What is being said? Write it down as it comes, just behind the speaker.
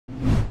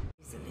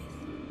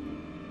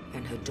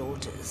and her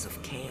daughters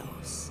of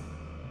chaos.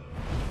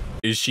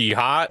 Is she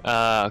hot?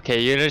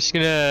 Okay, you're just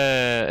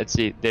gonna, let's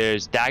see,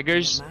 there's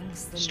daggers,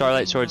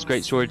 starlight swords,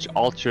 great swords,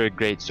 ultra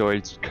great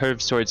swords,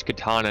 curved swords,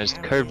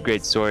 katanas, curved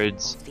great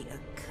swords,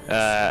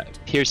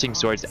 piercing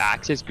swords,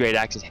 axes, great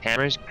axes,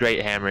 hammers,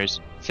 great hammers,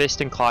 fist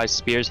and claws,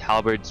 spears,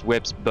 halberds,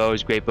 whips,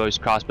 bows, great bows,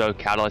 crossbow,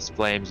 catalyst,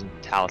 flames, and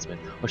talisman.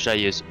 What should I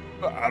use?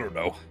 I don't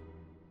know.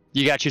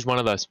 You gotta choose one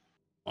of those.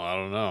 Well, I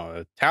don't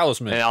know. A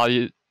talisman. And I'll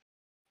use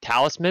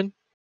talisman.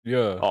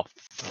 Yeah. Oh,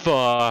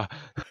 fuck.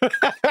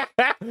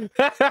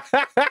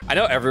 I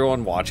know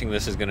everyone watching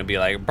this is gonna be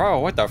like, bro,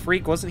 what the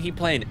freak? Wasn't he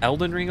playing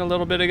Elden Ring a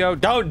little bit ago?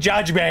 Don't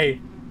judge me.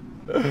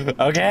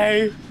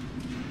 Okay.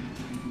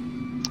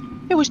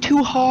 It was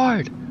too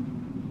hard.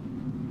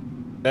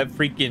 That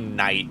freaking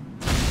knight.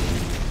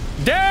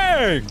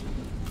 Dang!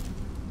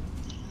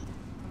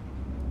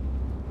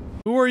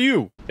 Who are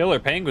you? Killer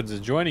Penguins is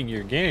joining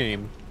your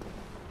game.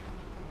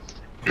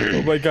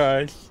 Oh my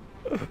gosh.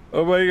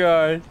 Oh my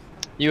gosh.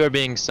 You are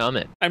being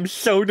summoned. I'm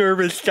so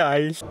nervous,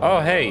 guys. Oh,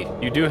 hey,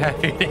 you do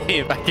have your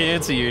name. I can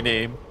answer your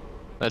name.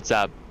 What's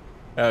up?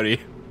 Howdy.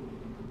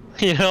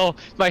 You know,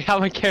 how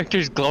my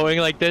character's glowing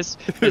like this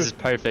is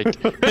perfect.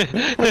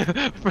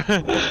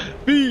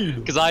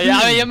 Because I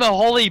am a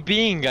holy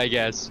being, I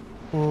guess.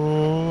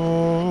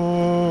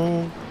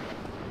 Oh.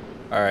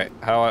 All right,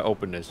 how do I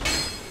open this?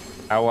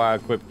 How do I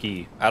equip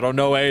key? I don't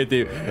know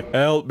anything.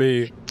 Help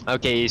me.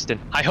 Okay, Easton.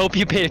 I hope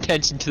you paid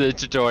attention to the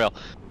tutorial.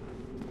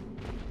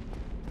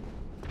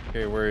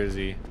 Okay, where is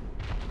he?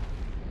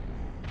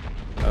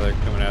 Oh, they're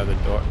coming out of the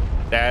door.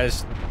 That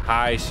is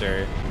high,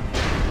 sir.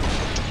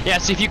 Yeah,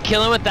 so if you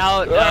kill him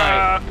without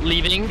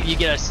leaving, you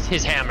get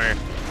his hammer.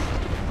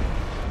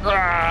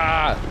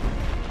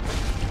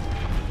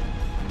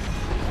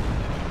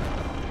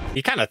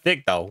 He kind of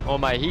thick, though. Oh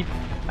my,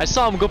 I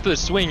saw him go for the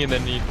swing and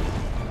then he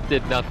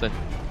did nothing.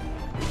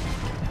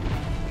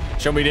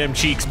 Show me them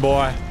cheeks,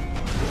 boy.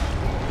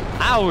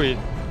 Owie.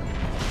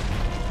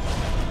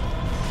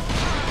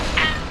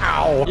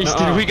 Ow.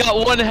 Easton, we got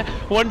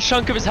one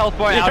chunk of his health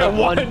bar out of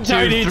 1, 2,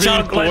 3,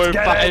 4,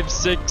 5,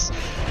 6,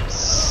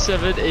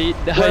 7, 8,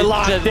 9,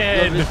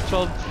 10, 11,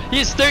 12. He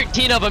has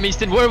 13 of them,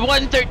 Easton. We're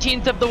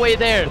 1/13 of the way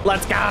there.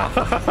 Let's go.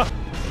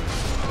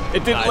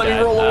 It didn't let me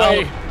roll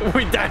away.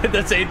 We died at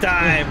the same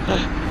time.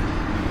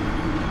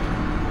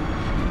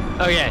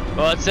 Okay,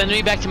 well, it's sending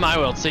me back to my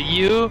world. So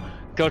you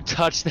go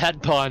touch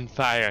that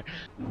bonfire.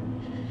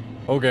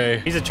 Okay.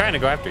 He's trying to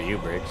go after you,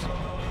 Briggs.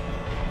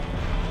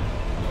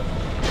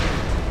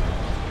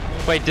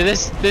 Wait, did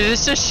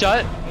this just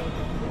shut?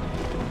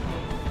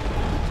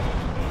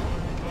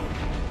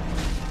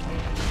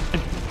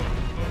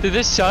 Did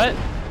this shut?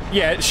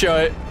 Yeah, it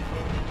shut.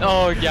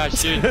 Oh yeah,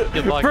 shoot.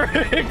 Good luck.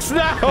 Briggs,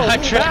 no! I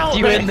trapped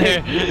you in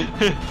there.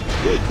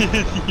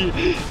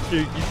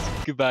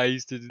 Goodbye,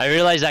 Easton. I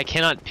realized I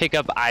cannot pick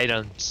up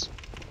items.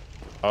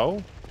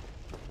 Oh?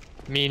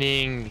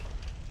 Meaning,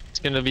 it's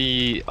gonna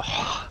be.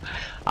 Oh,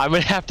 I'm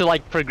gonna have to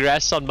like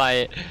progress on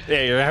my.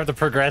 Yeah, you're gonna have to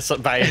progress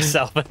by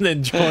yourself and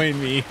then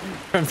join me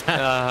from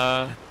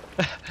that.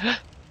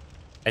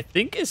 I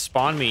think it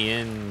spawned me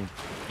in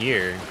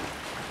here,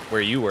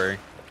 where you were.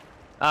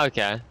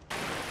 Okay.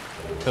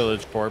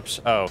 Village corpse.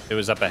 Oh, it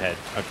was up ahead.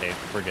 Okay,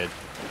 we're good.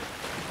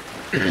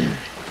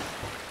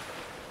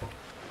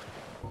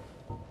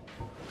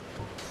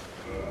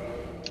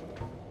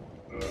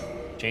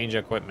 Change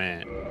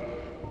equipment.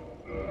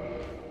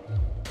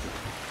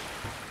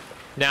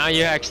 Now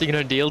you're actually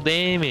gonna deal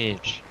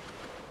damage.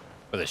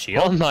 With a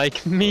shield?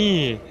 Unlike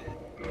me.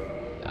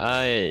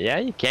 Yeah,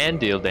 you can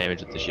deal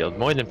damage with the shield.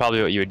 More than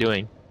probably what you were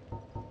doing.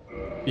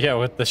 Yeah,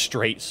 with the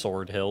straight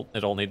sword hilt,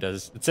 it only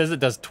does. It says it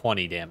does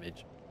 20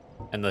 damage,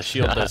 and the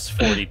shield does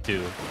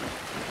 42.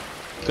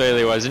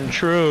 Clearly wasn't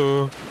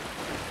true.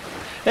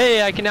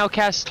 Hey, I can now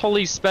cast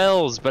holy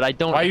spells, but I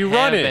don't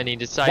have any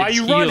besides Why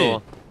you heal.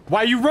 running?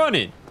 Why you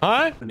running?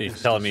 Huh? He's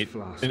telling me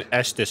an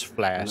Estus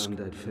flask.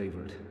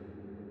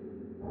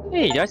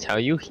 Hey, that's how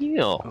you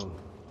heal.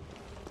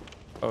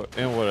 Oh,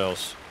 and what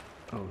else?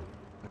 Oh.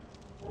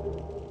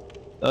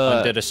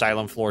 Undead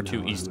Asylum Floor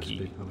 2 East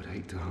Key. I would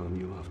hate to harm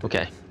you after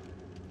Okay. death.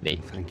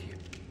 Neat. Thank you.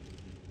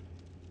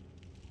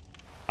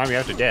 Harm you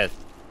after death.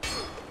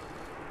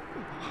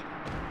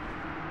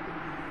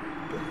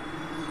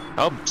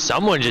 Oh,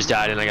 someone just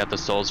died and I got the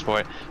souls for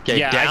it. Okay,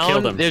 Yeah, down, I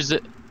killed him. There's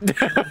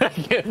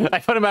I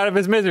put him out of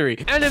his misery.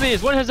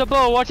 enemies. One has a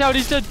bow. Watch out,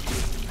 he's dead.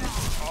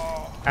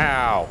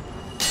 Ow.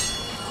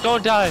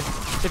 Don't die.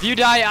 If you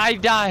die, I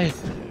die.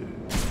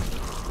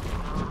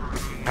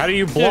 How do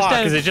you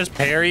block? Is it just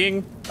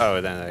parrying? Oh,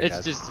 then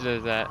It's just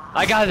that.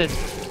 I got it.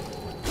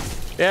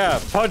 Yeah,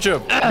 punch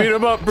him. Beat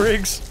him up,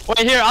 Briggs. Wait,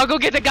 here, I'll go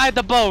get the guy at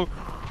the bow.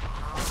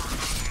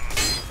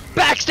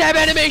 Backstab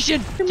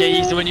animation!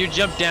 Okay, so when you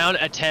jump down,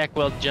 attack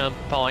while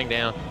falling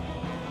down.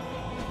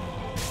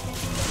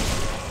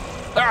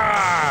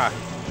 Ah!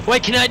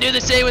 Wait, can I do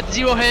the same with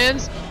 0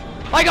 hands?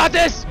 I got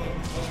this!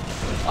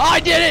 Oh, I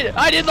did it!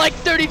 I did like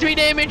 33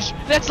 damage!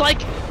 That's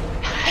like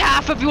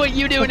half of what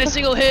you do in a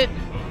single hit!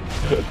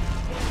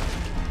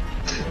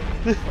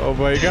 Oh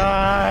my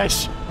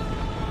gosh!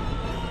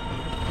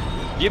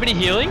 you have any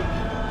healing?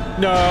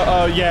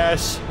 No,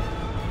 yes.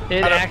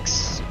 Hit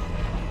X.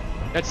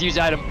 Let's use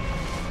item.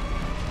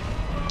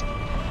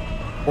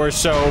 We're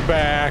so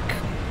back.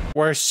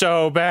 We're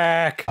so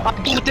back. I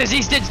got this,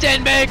 Easton,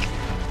 stand back.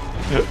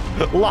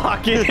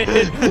 Lock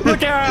in.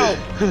 Look out.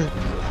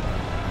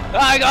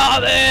 I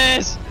got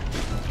this.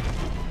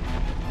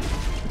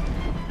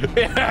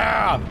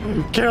 Yeah.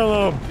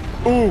 Kill him.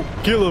 Ooh,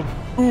 kill him.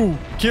 Ooh,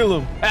 kill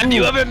him. Have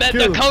you ever met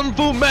the Kung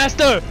Fu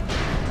Master?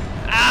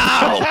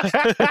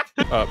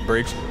 Ow!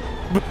 Briggs.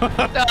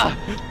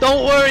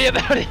 Don't worry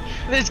about it.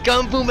 This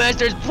Kung Fu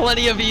Master has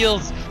plenty of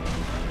heals.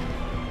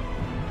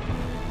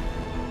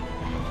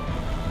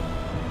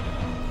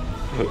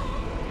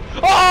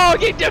 Oh,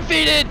 get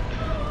defeated!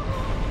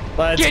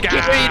 Let's get go!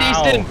 defeated,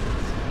 Easton!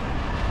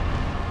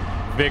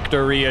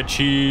 Victory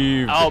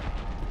achieved. Oh,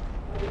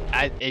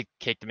 it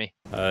kicked me.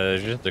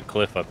 There's just a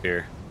cliff up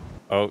here.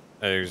 Oh,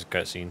 there's a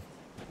cutscene.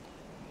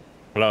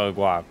 Hello,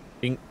 walk.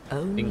 Ding,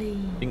 Only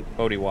ding, ding,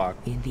 Bodhi walk.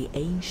 in the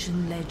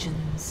ancient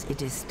legends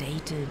it is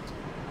stated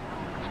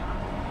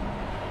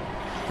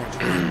that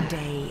one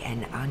day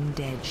an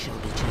undead shall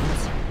be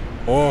chosen.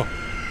 Oh,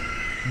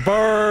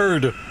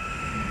 bird!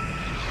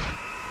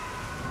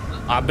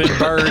 I've been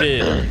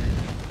birded.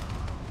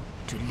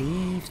 To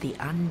leave the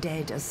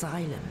undead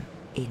asylum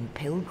in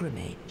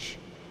pilgrimage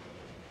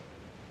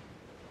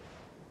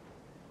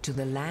to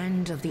the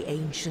land of the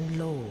ancient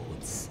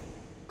lords.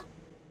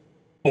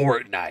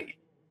 Fortnite.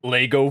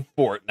 Lego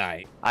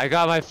Fortnite. I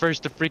got my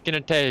first freaking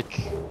attack.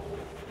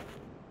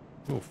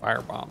 Ooh,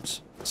 fire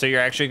bombs. So you're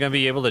actually gonna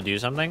be able to do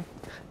something?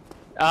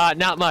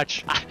 Not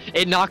much.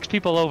 It knocks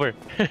people over.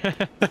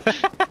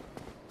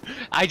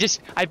 I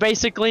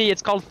basically,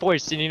 it's called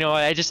force, and you know,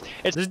 it's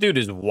This dude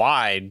is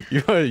wide.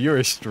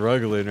 You're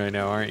struggling right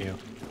now, aren't you?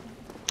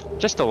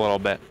 just a little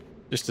bit.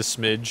 Just a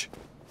smidge.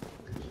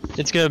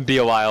 It's gonna be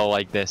a while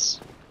like this.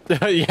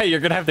 Yeah, you're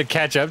gonna have to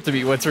catch up to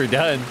me once we're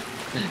done.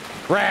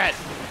 Rat!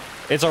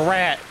 It's a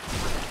rat!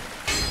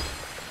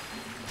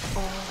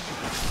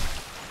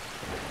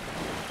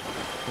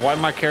 Why'd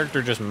my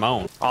character just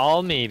moan?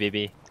 All me,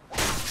 baby.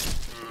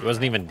 He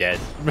wasn't even dead.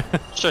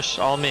 Shush,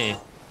 all me.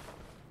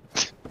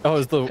 Oh,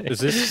 is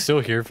this still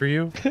here for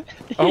you?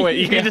 Oh wait,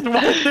 you can just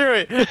walk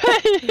through it!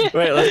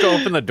 Wait, let's go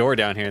open the door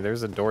down here.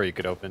 There's a door you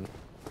could open.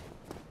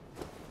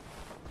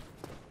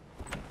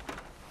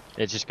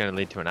 It's just gonna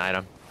lead to an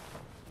item.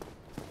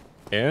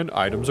 And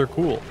items are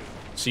cool.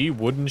 See,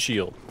 wooden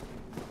shield.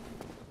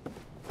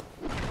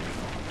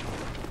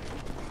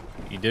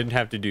 You didn't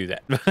have to do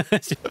that.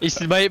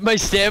 My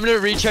stamina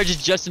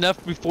recharges just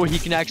enough before he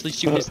can actually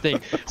shoot his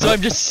thing. So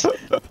I'm just...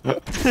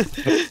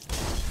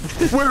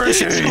 Where is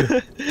he?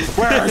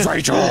 Where is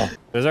Rachel?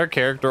 Does our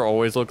character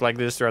always look like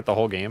this throughout the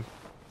whole game?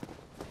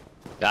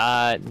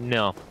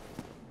 No.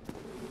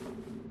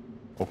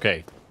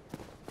 Okay.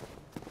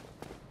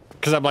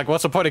 Because I'm like,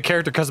 what's the point of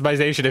character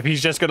customization if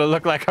he's just gonna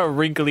look like a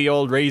wrinkly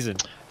old raisin?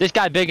 This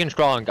guy big and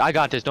strong. I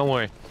got this, don't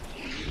worry.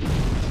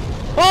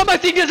 Oh, my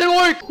thing doesn't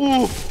work!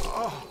 Ooh.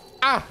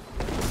 Ah!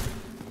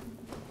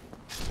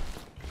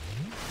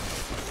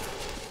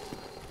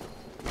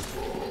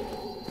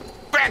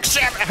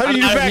 Backstab! How do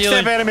you do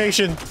backstab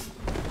animation?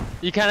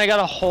 You kind of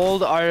gotta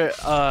hold our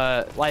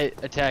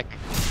light attack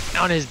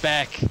on his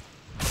back.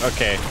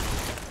 Okay.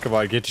 Come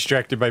on, get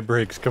distracted by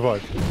Briggs. Come on.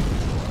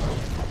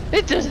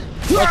 It doesn't.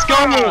 Let's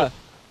go!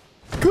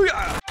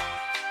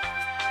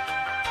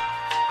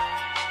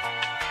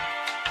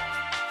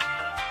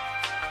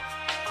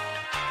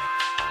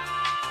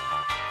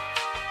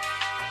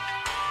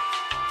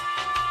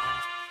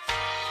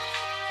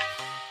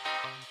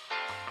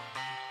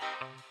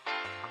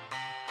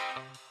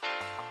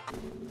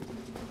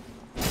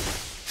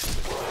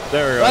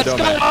 There we go. Let's go!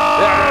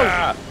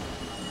 Yeah!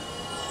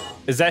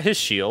 Is that his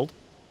shield?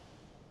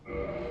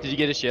 Did you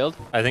get a shield?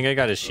 I think I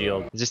got his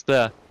shield. Is this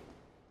the...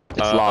 It's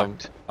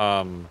locked.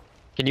 Can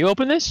you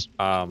open this?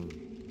 Hello?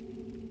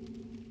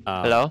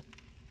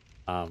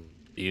 Do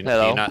you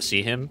Hello? not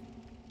see him?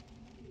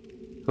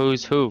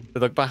 Who's who?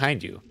 Look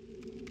behind you.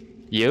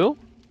 You?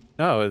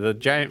 No, the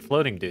giant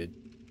floating dude.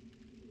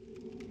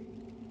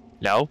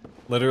 No.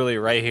 Literally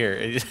right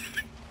here.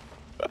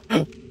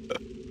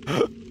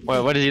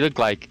 What does he look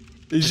like?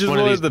 He's just one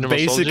of the normal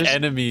basic soldiers?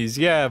 enemies.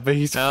 Yeah, but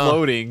he's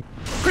floating.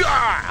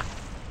 I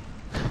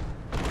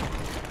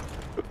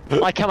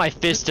like how my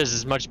fist does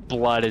as much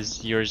blood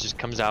as yours just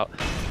comes out.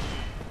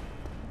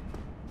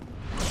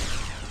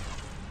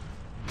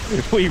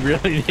 We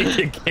really need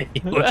to get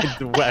you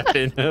a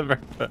weapon.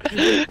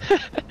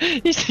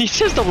 He's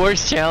just the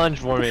worst challenge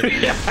for me.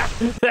 Yeah,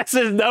 this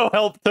is no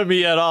help to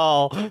me at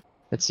all.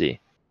 Let's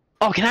see.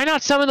 Oh, can I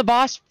not summon the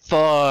boss?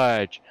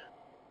 Fudge.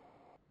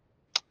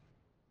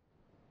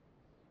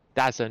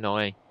 That's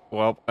annoying.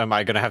 Well, am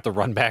I gonna have to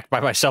run back by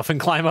myself and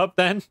climb up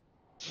then?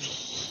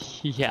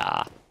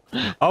 Yeah.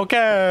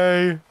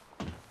 Okay.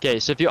 Okay,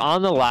 so if you're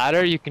on the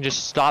ladder, you can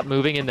just stop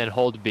moving and then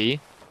hold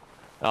B.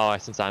 Oh,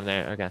 since I'm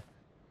there, okay.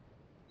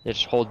 Yeah,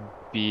 just hold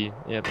B,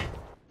 yep.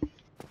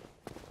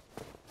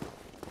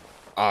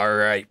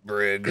 Alright,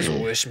 Briggs,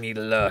 wish me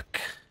luck.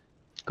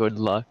 Good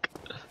luck.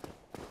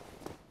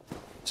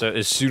 So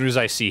as soon as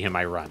I see him,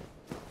 I run.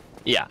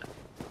 Yeah.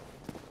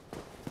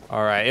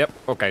 All right. Yep.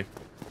 Okay.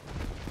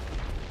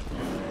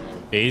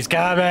 He's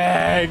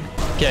coming.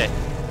 Okay.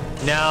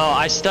 Now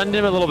I stunned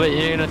him a little bit.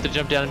 You're gonna have to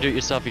jump down and do it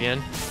yourself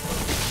again.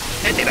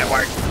 It didn't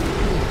work.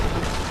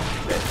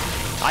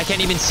 I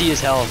can't even see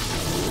his health.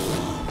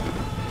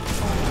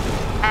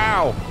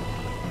 Ow.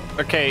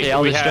 Okay. Okay,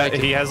 I'll distract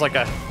him. He has like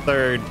a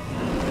third.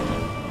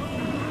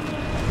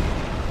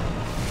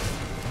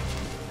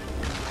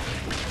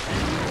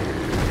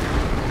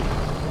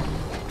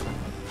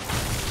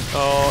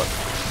 Oh.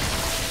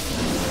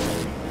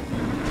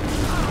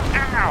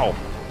 Ow.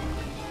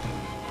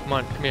 Come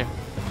on, come here.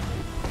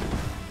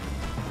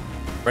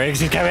 Briggs,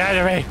 he's coming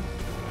after me.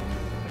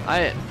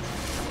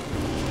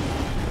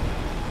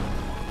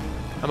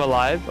 I'm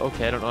alive.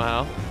 Okay, I don't know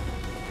how.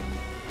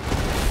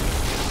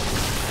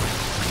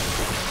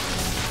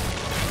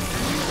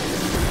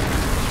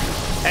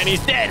 And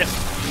he's dead.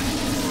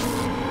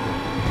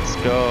 Let's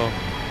go.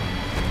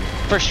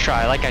 First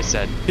try, like I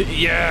said.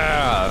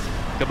 Yeah.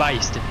 Goodbye,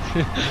 Easton.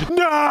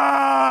 No.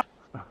 I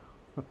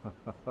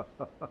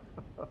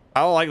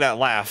don't like that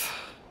laugh.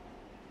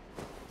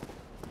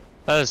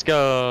 Let's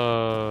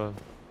go.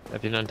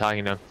 If you're done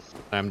talking to him.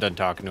 I'm done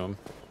talking to him.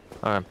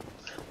 Okay.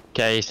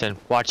 Okay, Easton.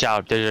 Watch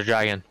out. There's a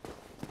dragon.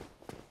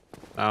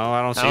 Oh,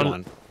 I don't see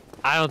one.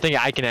 I don't think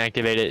I can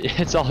activate it.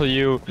 It's all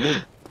you.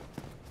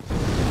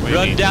 What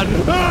Run down.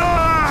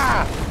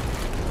 Ah!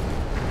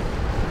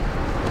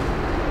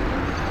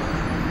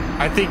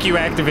 I think you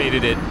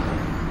activated it.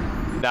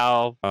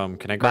 No.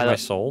 Can I grab my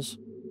souls?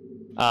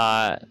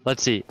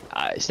 Let's see.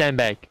 Stand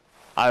back.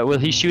 Will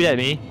he shoot at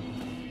me?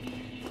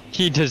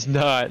 He does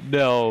not.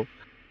 No.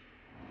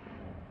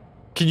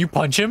 Can you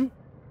punch him?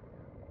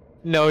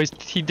 No,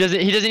 he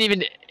doesn't. He doesn't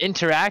even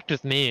interact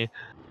with me.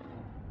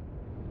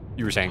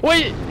 You were saying.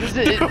 Wait.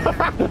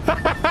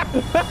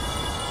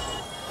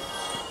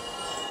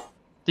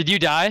 Did you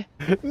die?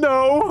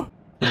 No.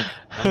 I'm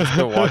just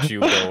gonna watch you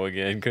go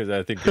again because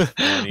I think it's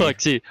funny. Look,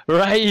 see,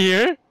 right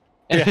here,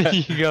 and then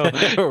you go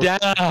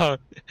down.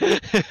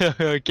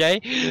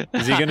 Okay.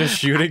 Is he gonna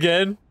shoot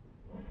again?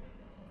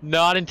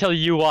 Not until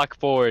you walk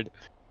forward.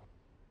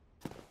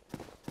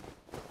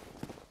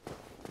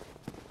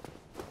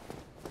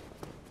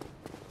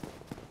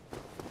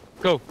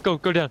 Go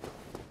down.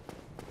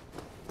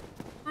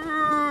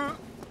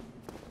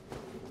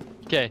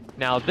 Okay,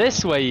 now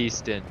this way,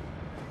 Easton.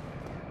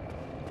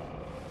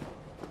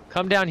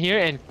 Come down here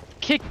and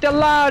kick the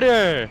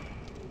ladder.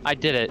 I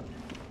did it.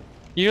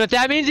 You know what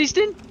that means,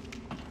 Easton?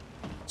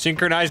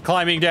 Synchronized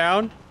climbing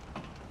down.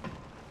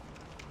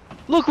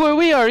 Look where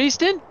we are,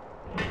 Easton.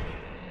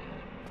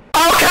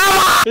 Oh,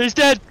 come on! He's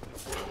dead.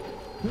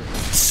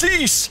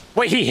 Cease!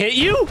 Wait, he hit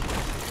you?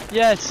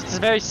 Yes, it's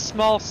a very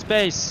small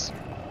space.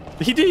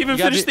 He didn't even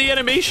finish the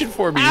animation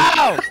for me.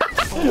 Ow!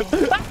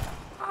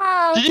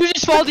 Did you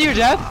just fall to your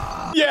death?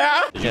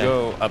 Yeah. Did you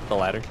go up the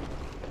ladder?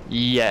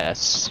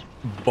 Yes.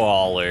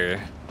 Baller.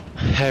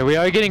 Hey, we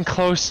are getting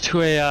close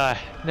to a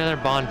another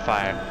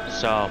bonfire,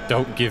 so.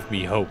 Don't give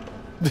me hope.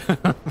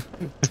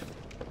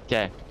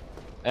 Okay.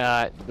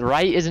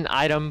 Right is an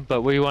item,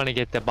 but we want to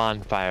get the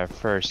bonfire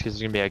first because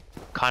there's gonna be a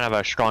kind of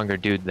a stronger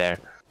dude there.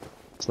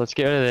 So let's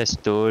get rid of this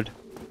dude.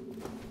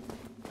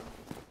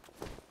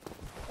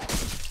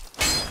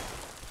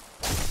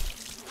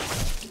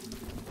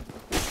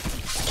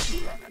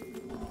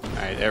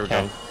 Alright, there we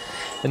go.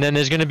 And then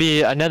there's gonna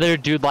be another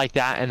dude like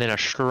that, and then a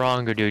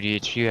stronger dude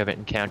you haven't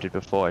encountered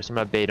before. So I'm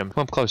gonna bait him.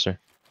 Come up closer.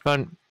 Come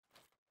on.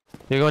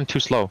 You're going too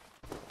slow.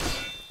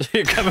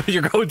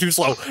 You're going too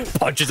slow.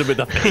 Punches him in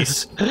the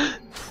face.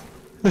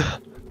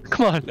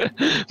 Come on.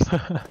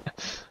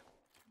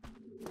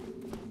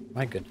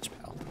 My goodness,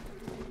 pal.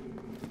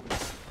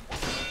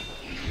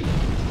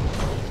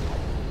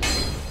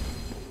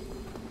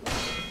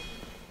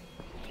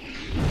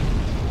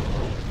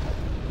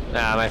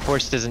 Nah, my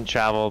force doesn't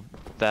travel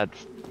that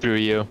through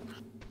you.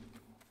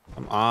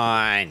 Come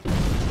on.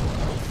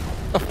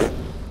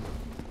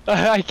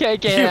 I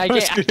can't.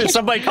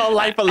 Somebody call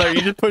life alert.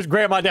 You just push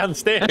grandma down the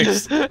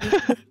stairs.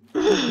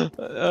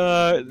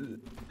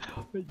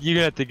 You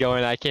have to go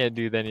in. I can't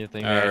do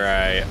anything.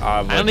 Alright,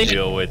 I'm gonna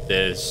deal with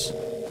this.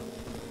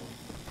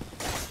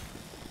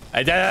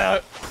 I did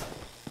it!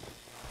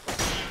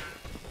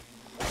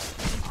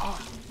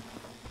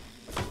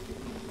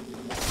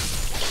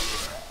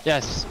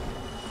 Yes.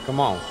 Come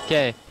on.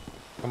 Okay.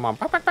 Come on.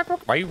 Why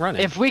are you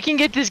running? If we can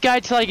get this guy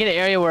to like an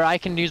area where I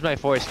can use my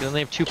force, because I only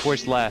have 2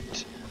 force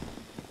left.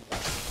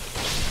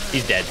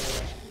 He's dead.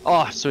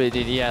 Oh, sweet,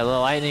 dude. Yeah, the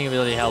lightning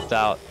really helped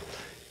out.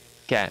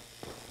 Okay.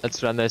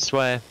 Let's run this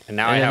way. And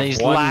now I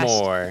have one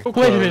more.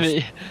 Wait a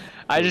minute.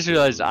 I just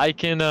realized I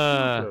can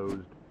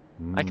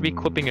be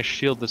equipping a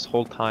shield this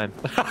whole time.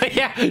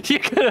 Yeah, you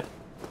could.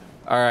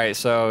 Alright,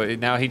 so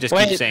now he just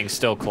keeps saying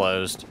still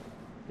closed.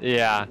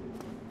 Yeah.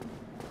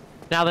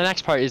 Now the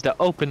next part is to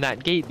open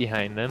that gate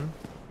behind them.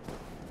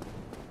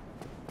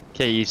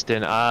 Okay,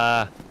 Easton,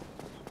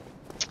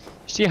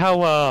 see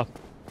how,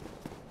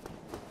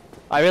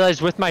 I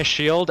realized with my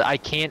shield, I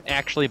can't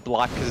actually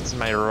block because it's in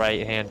my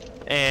right hand.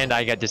 and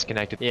I got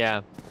disconnected.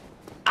 Yeah.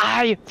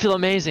 I feel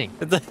amazing.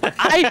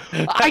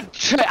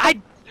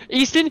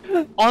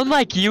 Easton,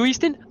 unlike you,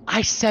 Easton,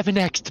 I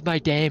 7x'd my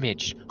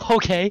damage.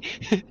 Okay.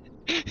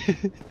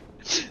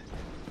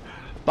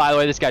 By the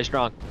way, this guy's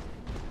strong.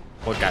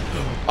 What guy?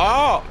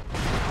 Oh!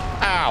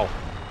 Ow!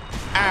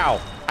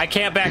 Ow! I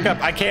can't back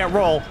up. I can't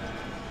roll.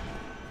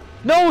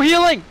 No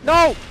healing!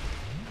 No!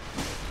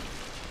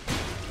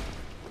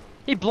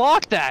 He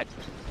blocked that.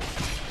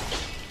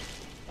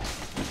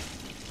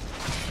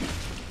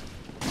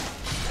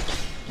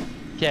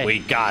 Okay. We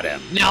got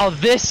him. Now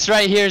this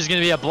right here is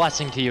gonna be a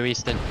blessing to you,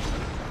 Easton.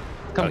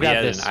 Come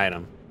grab this. An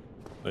item.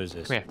 What is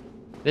this? Come here.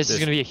 This is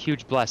gonna be a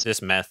huge blessing.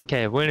 This meth.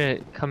 Okay, we're gonna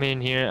come in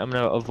here. I'm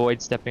gonna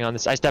avoid stepping on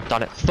this. I stepped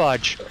on it.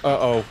 Fudge.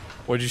 Uh-oh.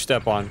 What'd you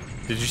step on?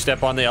 Did you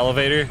step on the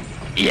elevator?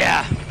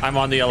 Yeah. I'm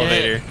on the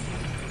elevator.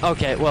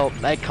 Okay, well,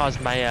 that caused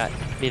my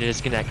me to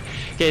disconnect.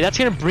 Okay, that's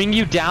gonna bring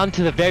you down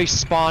to the very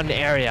spawn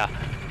area.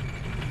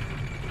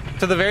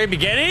 To the very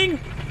beginning?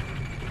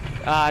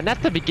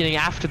 Not the beginning,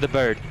 after the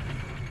bird.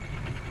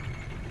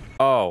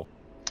 Oh.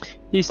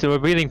 Easton, we're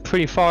breathing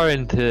pretty far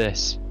into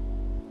this.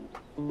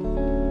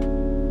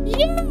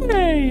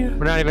 Yay!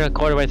 We're not even a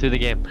quarter way through the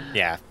game.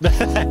 Yeah.